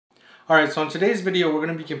Alright, so in today's video we're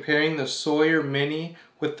going to be comparing the Sawyer Mini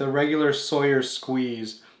with the regular Sawyer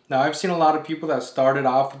Squeeze. Now I've seen a lot of people that started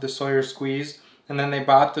off with the Sawyer Squeeze and then they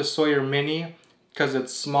bought the Sawyer Mini because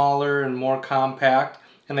it's smaller and more compact,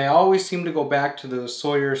 and they always seem to go back to the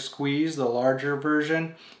Sawyer Squeeze, the larger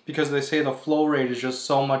version, because they say the flow rate is just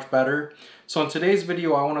so much better. So in today's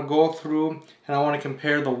video I want to go through and I want to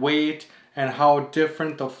compare the weight and how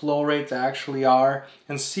different the flow rates actually are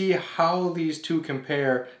and see how these two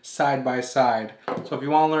compare side by side. So if you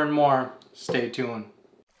want to learn more, stay tuned.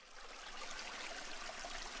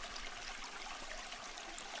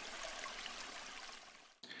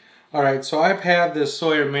 Alright, so I've had this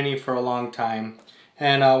Sawyer Mini for a long time,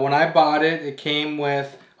 and when I bought it, it came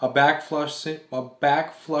with a back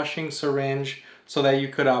flushing syringe so that you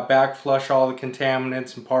could back flush all the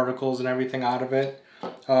contaminants and particles and everything out of it.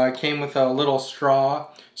 It came with a little straw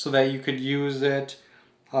so that you could use it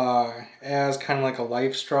as kind of like a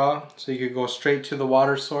life straw. So you could go straight to the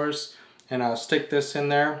water source and stick this in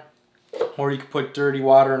there. Or you could put dirty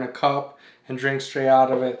water in a cup and drink straight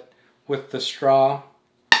out of it with the straw.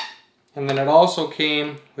 And then it also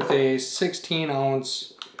came with a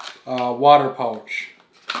 16-ounce water pouch.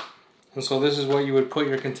 And so this is what you would put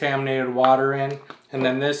your contaminated water in. And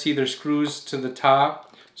then this either screws to the top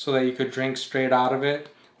so that you could drink straight out of it,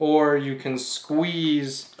 or you can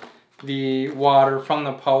squeeze the water from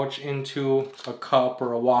the pouch into a cup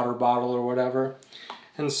or a water bottle or whatever.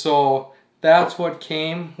 And so that's what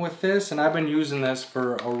came with this, and I've been using this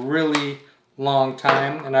for a really long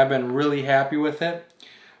time and I've been really happy with it.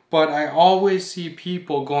 But I always see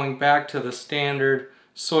people going back to the standard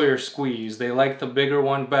Sawyer Squeeze. They like the bigger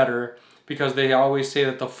one better because they always say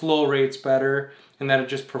that the flow rate's better and that it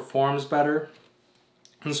just performs better.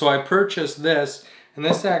 And so I purchased this, and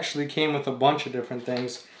this actually came with a bunch of different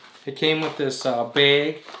things. It came with this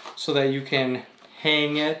bag so that you can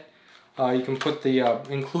hang it. You can put the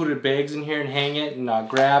included bags in here and hang it and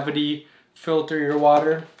gravity filter your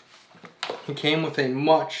water. It came with a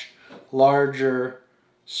much larger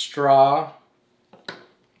straw.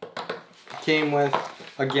 It came with,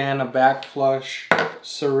 again, a back flush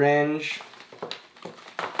syringe.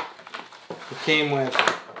 It came with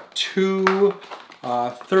two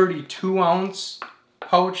 32-ounce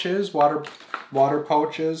pouches, water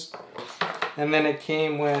pouches, and then it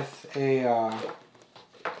came with a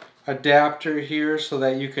adapter here so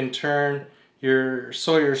that you can turn your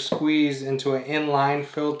Sawyer Squeeze into an inline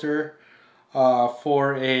filter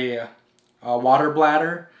for a water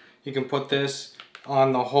bladder. You can put this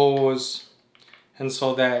on the hose, and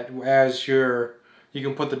so that as you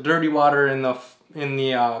can put the dirty water in the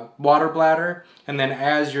water bladder, and then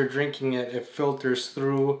as you're drinking it, it filters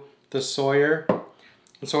through the Sawyer.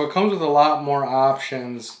 And so it comes with a lot more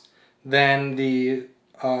options than the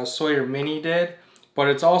Sawyer Mini did, but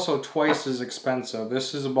it's also twice as expensive.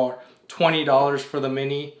 This is about $20 for the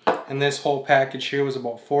Mini, and this whole package here was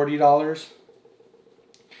about $40.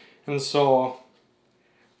 And so,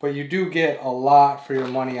 but you do get a lot for your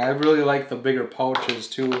money. I really like the bigger pouches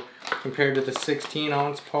too, compared to the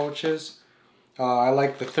 16-ounce pouches. I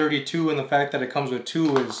like the 32, and the fact that it comes with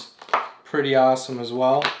two is pretty awesome as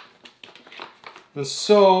well. And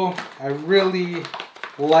so I really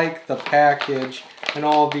like the package and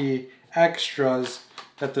all the extras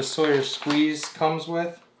that the Sawyer Squeeze comes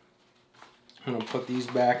with. I'm going to put these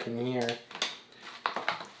back in here.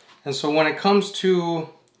 And so when it comes to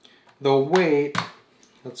the weight,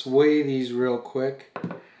 let's weigh these real quick.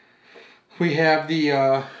 We have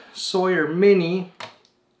the Sawyer Mini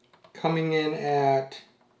coming in at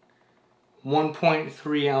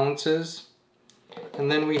 1.3 ounces.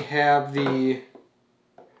 And then we have the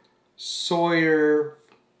Sawyer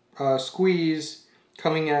Squeeze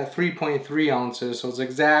coming in at 3.3 ounces. So it's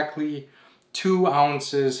exactly 2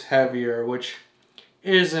 ounces heavier, which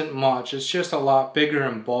isn't much. It's just a lot bigger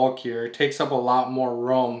and bulkier. It takes up a lot more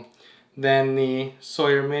room than the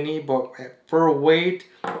Sawyer Mini, but for weight,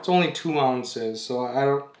 it's only 2 ounces. So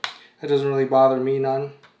it doesn't really bother me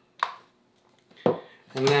none.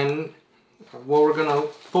 And then what we're going to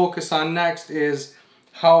focus on next is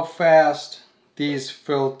how fast these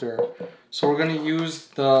filter. So we're going to use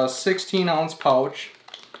the 16-ounce pouch,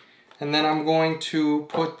 and then I'm going to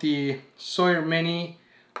put the Sawyer Mini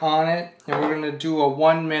on it, and we're going to do a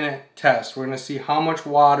 1-minute test. We're going to see how much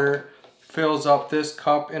water fills up this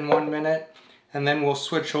cup in 1 minute, and then we'll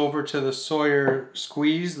switch over to the Sawyer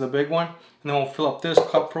Squeeze, the big one, and then we'll fill up this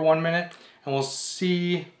cup for 1 minute, and we'll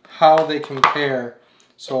see how they compare.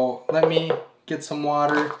 So let me get some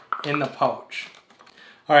water in the pouch.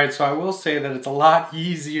 Alright, so I will say that it's a lot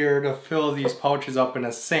easier to fill these pouches up in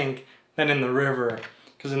a sink than in the river.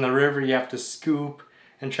 Because in the river you have to scoop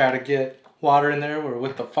and try to get water in there, where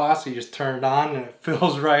with the faucet you just turn it on and it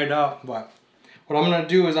fills right up. But what I'm going to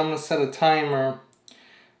do is I'm going to set a timer,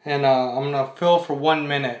 and I'm going to fill for 1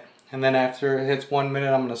 minute, and then after it hits 1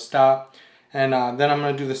 minute I'm going to stop, and then I'm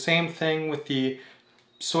going to do the same thing with the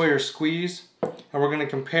Sawyer squeeze, and we're going to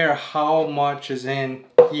compare how much is in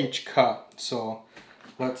each cup. So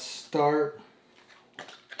let's start.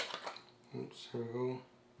 Oops, here we go.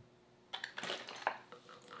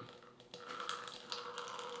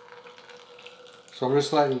 So I'm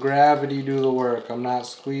just letting gravity do the work. I'm not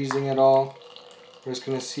squeezing at all. We're just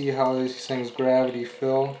going to see how these things gravity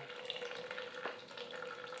fill.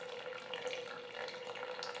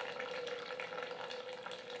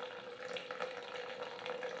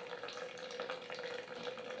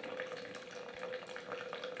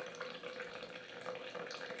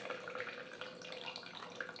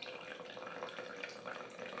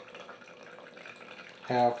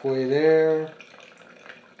 Halfway there.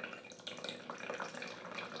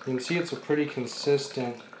 You can see it's a pretty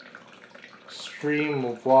consistent stream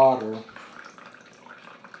of water.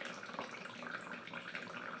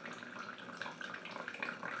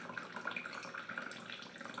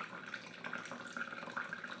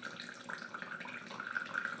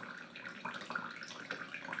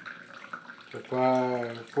 So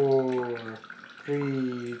 5, 4,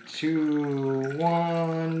 3, 2,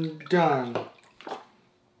 1, done.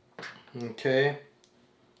 Okay.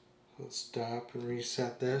 Let's stop and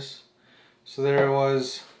reset this. So there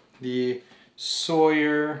was the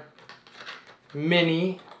Sawyer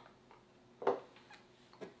Mini. Now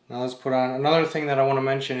let's put on another thing that I want to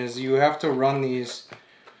mention is you have to run these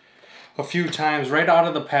a few times. Right out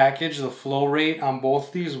of the package, the flow rate on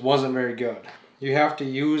both these wasn't very good. You have to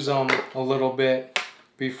use them a little bit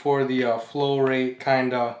before the flow rate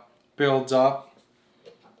kind of builds up.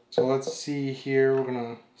 So let's see here. We're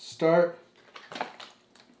going to start.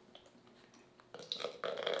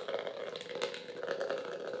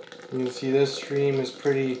 You can see this stream is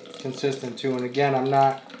pretty consistent too, and again I'm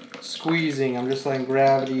not squeezing, I'm just letting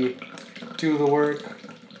gravity do the work.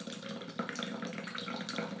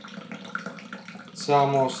 It's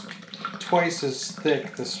almost twice as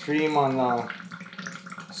thick. The stream on the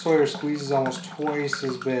Sawyer squeeze is almost twice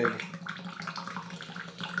as big.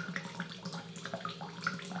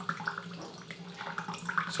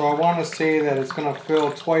 So I want to say that it's going to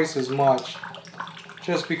fill twice as much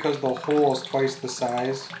just because the hole is twice the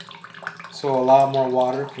size. So a lot more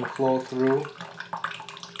water can flow through.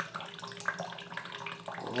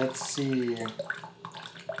 Let's see.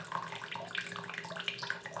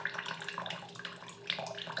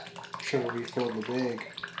 Should have refilled the bag.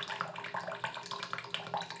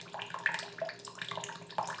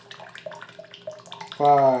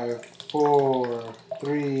 Five, 4,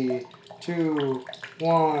 3, 2,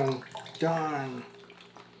 1, done.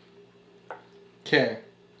 Okay.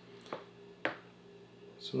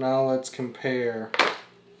 So now let's compare.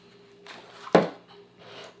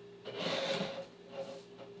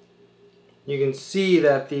 You can see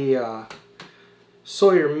that the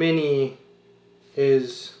Sawyer Mini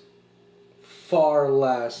is far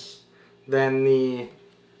less than the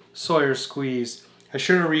Sawyer Squeeze. I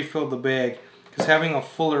should have refilled the bag, because having a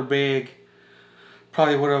fuller bag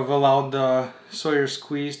probably would have allowed the Sawyer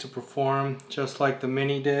Squeeze to perform just like the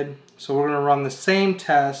Mini did. So we're going to run the same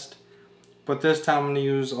test, but this time I'm going to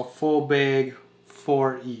use a full bag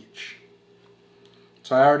for each.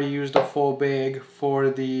 So I already used a full bag for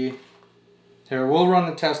the... Here, we'll run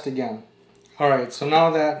the test again. Alright, so now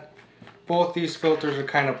that both these filters are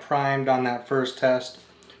kind of primed on that first test,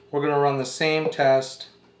 we're going to run the same test.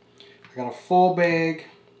 I got a full bag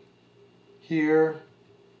here.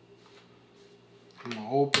 I'm going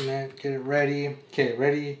to open it, get it ready. Okay,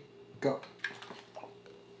 ready, go.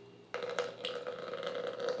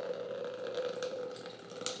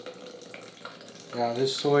 Yeah,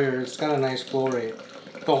 this Sawyer, it's got a nice flow rate.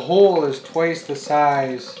 The hole is twice the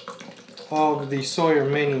size of the Sawyer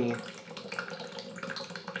Mini.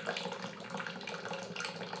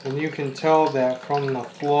 And you can tell that from the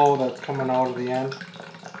flow that's coming out of the end.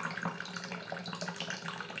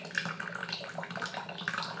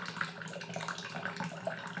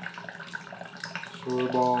 So we're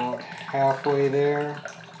about halfway there.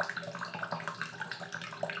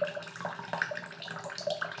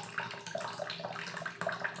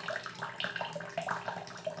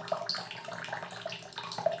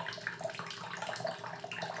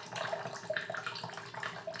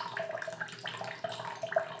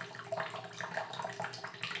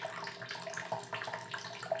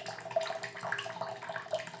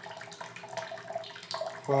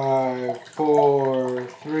 Five, 4,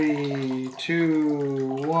 3, 2,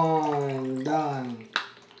 1, done.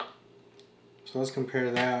 So let's compare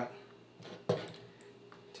that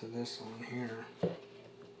to this one here.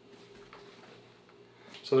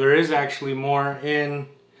 So there is actually more in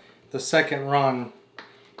the second run.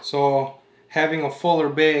 So having a fuller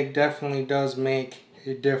bag definitely does make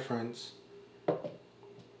a difference.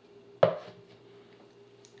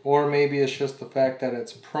 Or maybe it's just the fact that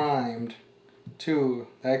it's primed too.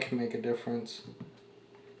 That can make a difference.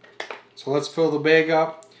 So let's fill the bag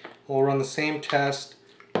up. We'll run the same test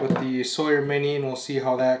with the Sawyer Mini and we'll see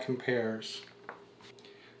how that compares.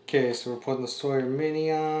 Okay, so we're putting the Sawyer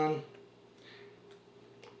Mini on.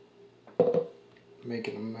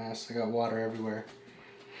 Making a mess. I got water everywhere.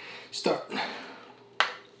 Start.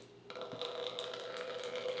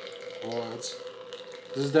 Oh, this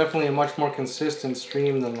is definitely a much more consistent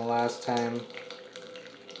stream than the last time.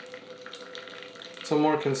 It's a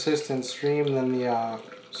more consistent stream than the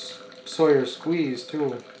Sawyer Squeeze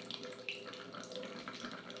too.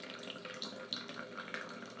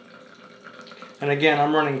 And again,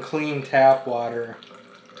 I'm running clean tap water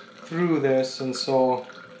through this, and so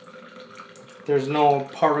there's no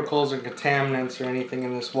particles or contaminants or anything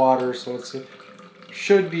in this water, so it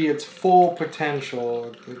should be its full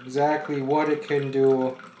potential, exactly what it can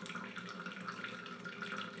do,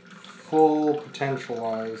 full potential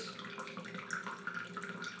wise.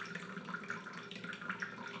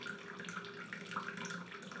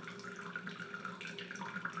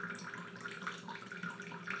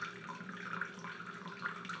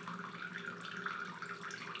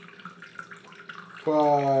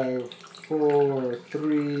 Five, 4,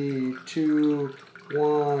 3, 2,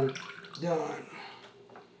 1, done.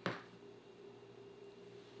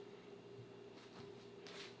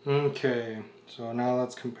 Okay, so now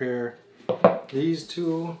let's compare these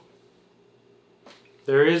two.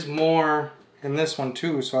 There is more in this one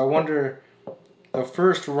too, so I wonder, the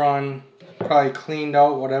first run probably cleaned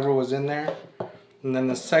out whatever was in there, and then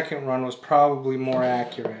the second run was probably more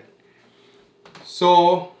accurate.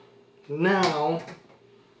 So now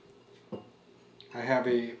I have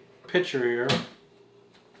a picture here,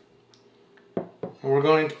 and we're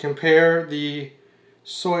going to compare the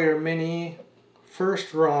Sawyer Mini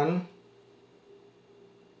first run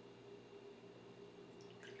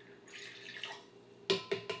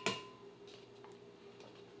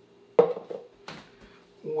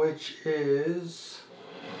which is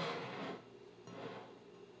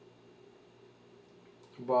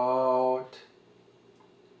about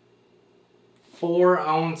 4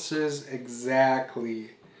 ounces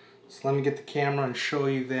exactly. So let me get the camera and show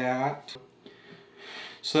you that.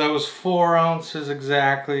 So that was 4 ounces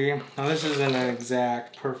exactly. Now this isn't an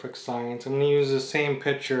exact perfect science. I'm going to use the same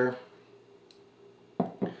picture.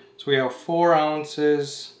 So we have 4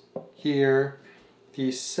 ounces here.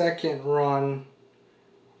 The second run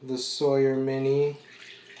of the Sawyer Mini.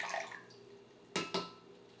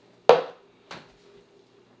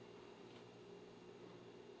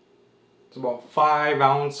 It's about 5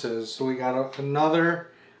 ounces. So we got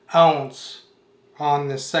another ounce on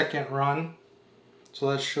the second run. So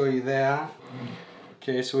let's show you that.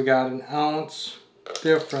 Okay, so we got an ounce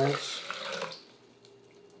difference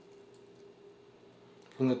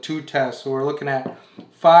from the two tests. So we're looking at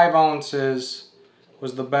 5 ounces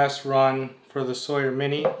was the best run for the Sawyer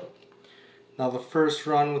Mini. Now the first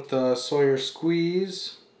run with the Sawyer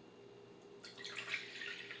Squeeze.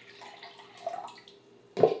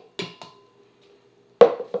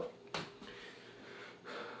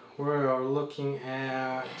 We are looking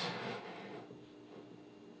at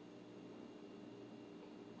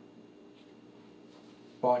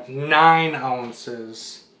about 9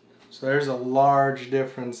 ounces. So there's a large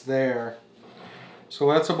difference there.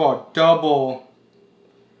 So that's about double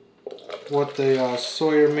what the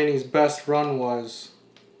Sawyer Mini's best run was.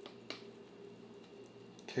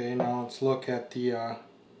 Okay, now let's look at the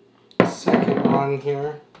second run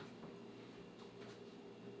here.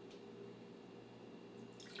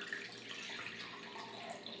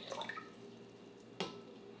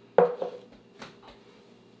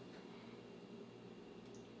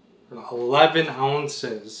 $11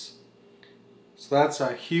 ounces. So that's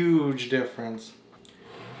a huge difference.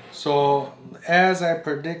 So as I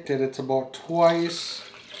predicted, it's about twice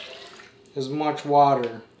as much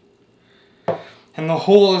water. And the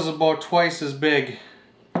hole is about twice as big.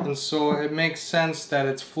 And so it makes sense that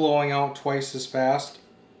it's flowing out twice as fast.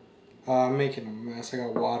 I'm making a mess. I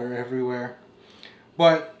got water everywhere.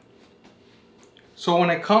 But so when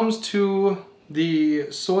it comes to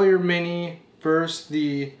the Sawyer Mini versus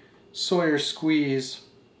the Sawyer Squeeze,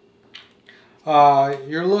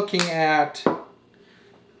 you're looking at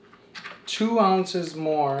 2 ounces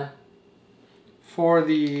more for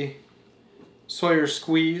the Sawyer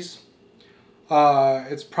Squeeze.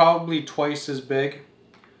 it's probably twice as big.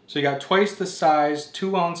 So you got twice the size,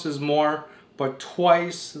 2 ounces more, but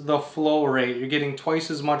twice the flow rate. You're getting twice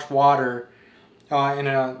as much water in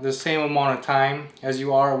the same amount of time as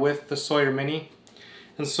you are with the Sawyer Mini.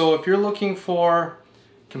 And so if you're looking for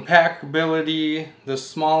compactability, the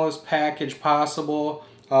smallest package possible,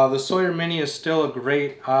 the Sawyer Mini is still a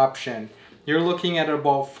great option. You're looking at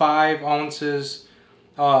about 5 ounces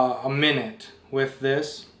a minute with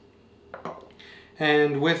this.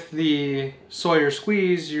 And with the Sawyer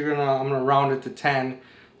Squeeze, I'm gonna round it to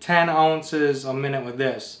 10 ounces a minute with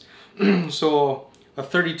this. So a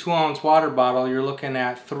 32 ounce water bottle, you're looking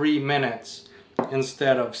at 3 minutes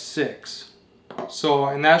instead of 6. So,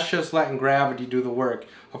 and that's just letting gravity do the work.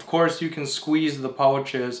 Of course, you can squeeze the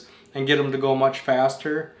pouches and get them to go much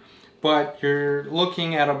faster, but you're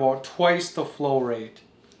looking at about twice the flow rate.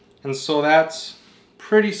 And so that's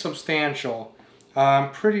pretty substantial.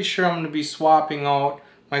 I'm pretty sure I'm going to be swapping out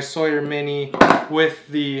my Sawyer Mini with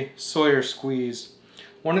the Sawyer Squeeze.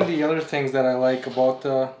 One of the other things that I like about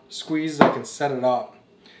the Squeeze, I can set it up.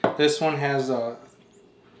 This one has the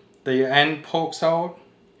end pokes out,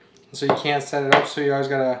 so you can't set it up, so you always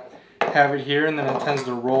gotta have it here, and then it tends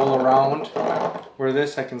to roll around. Where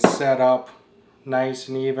this I can set up nice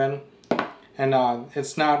and even, and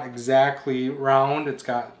it's not exactly round, it's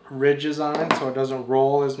got ridges on it, so it doesn't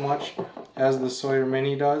roll as much as the Sawyer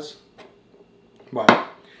Mini does. But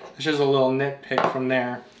it's just a little nitpick from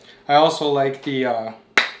there. I also like the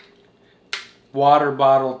water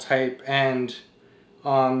bottle type end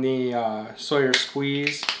on the Sawyer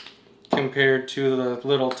Squeeze compared to the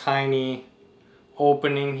little tiny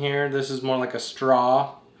opening here. This is more like a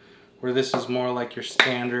straw, where this is more like your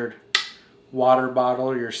standard water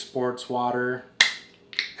bottle, your sports water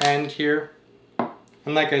end here.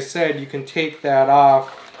 And like I said, you can take that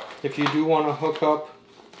off if you do want to hook up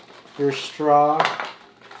your straw.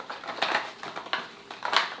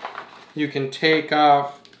 You can take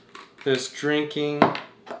off this drinking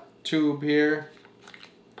tube here,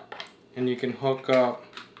 and you can hook up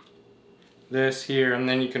this here, and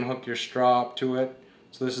then you can hook your straw up to it.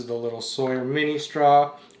 So this is the little Sawyer Mini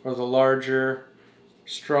straw, or the larger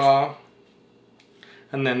straw,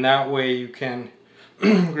 and then that way you can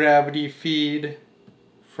gravity feed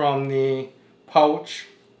from the pouch.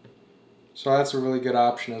 So that's a really good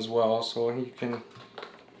option as well. So you can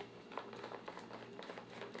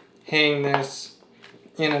hang this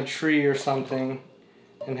in a tree or something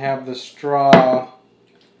and have the straw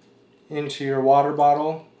into your water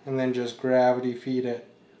bottle, and then just gravity feed it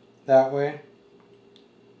that way.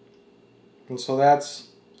 And so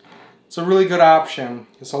it's a really good option.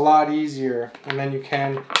 It's a lot easier, and then you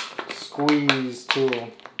can squeeze too.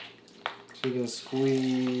 So you can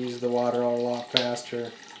squeeze the water out a lot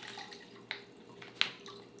faster.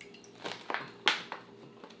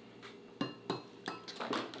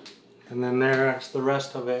 And then there's the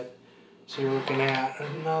rest of it. So you're looking at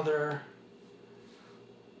another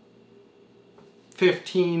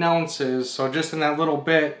 15 ounces. So just in that little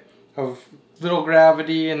bit of little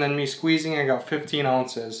gravity and then me squeezing, I got 15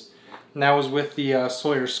 ounces. And that was with the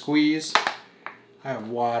Sawyer Squeeze. I have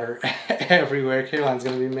water everywhere. Caroline's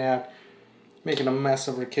gonna be mad, making a mess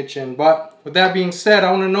of her kitchen. But with that being said,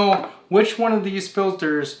 I want to know, which one of these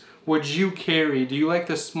filters would you carry? Do you like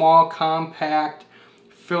the small compact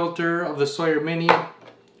filter of the Sawyer Mini,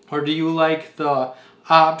 or do you like the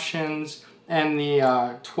options and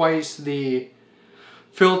the twice the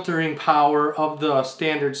filtering power of the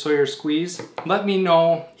standard Sawyer Squeeze? Let me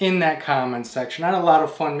know in that comment section. I had a lot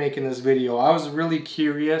of fun making this video. I was really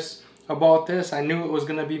curious about this. I knew it was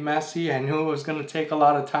going to be messy. I knew it was going to take a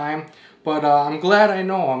lot of time, but I'm glad I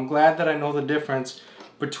know. I'm glad that I know the difference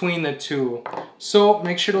between the two. So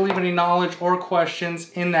make sure to leave any knowledge or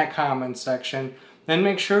questions in that comment section. Then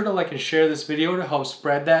make sure to like and share this video to help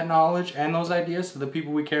spread that knowledge and those ideas to the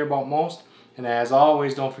people we care about most. And as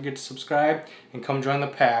always, don't forget to subscribe and come join the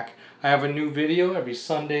pack. I have a new video every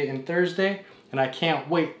Sunday and Thursday, and I can't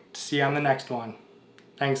wait to see you on the next one.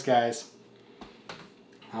 Thanks, guys.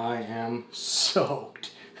 I am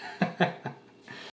soaked.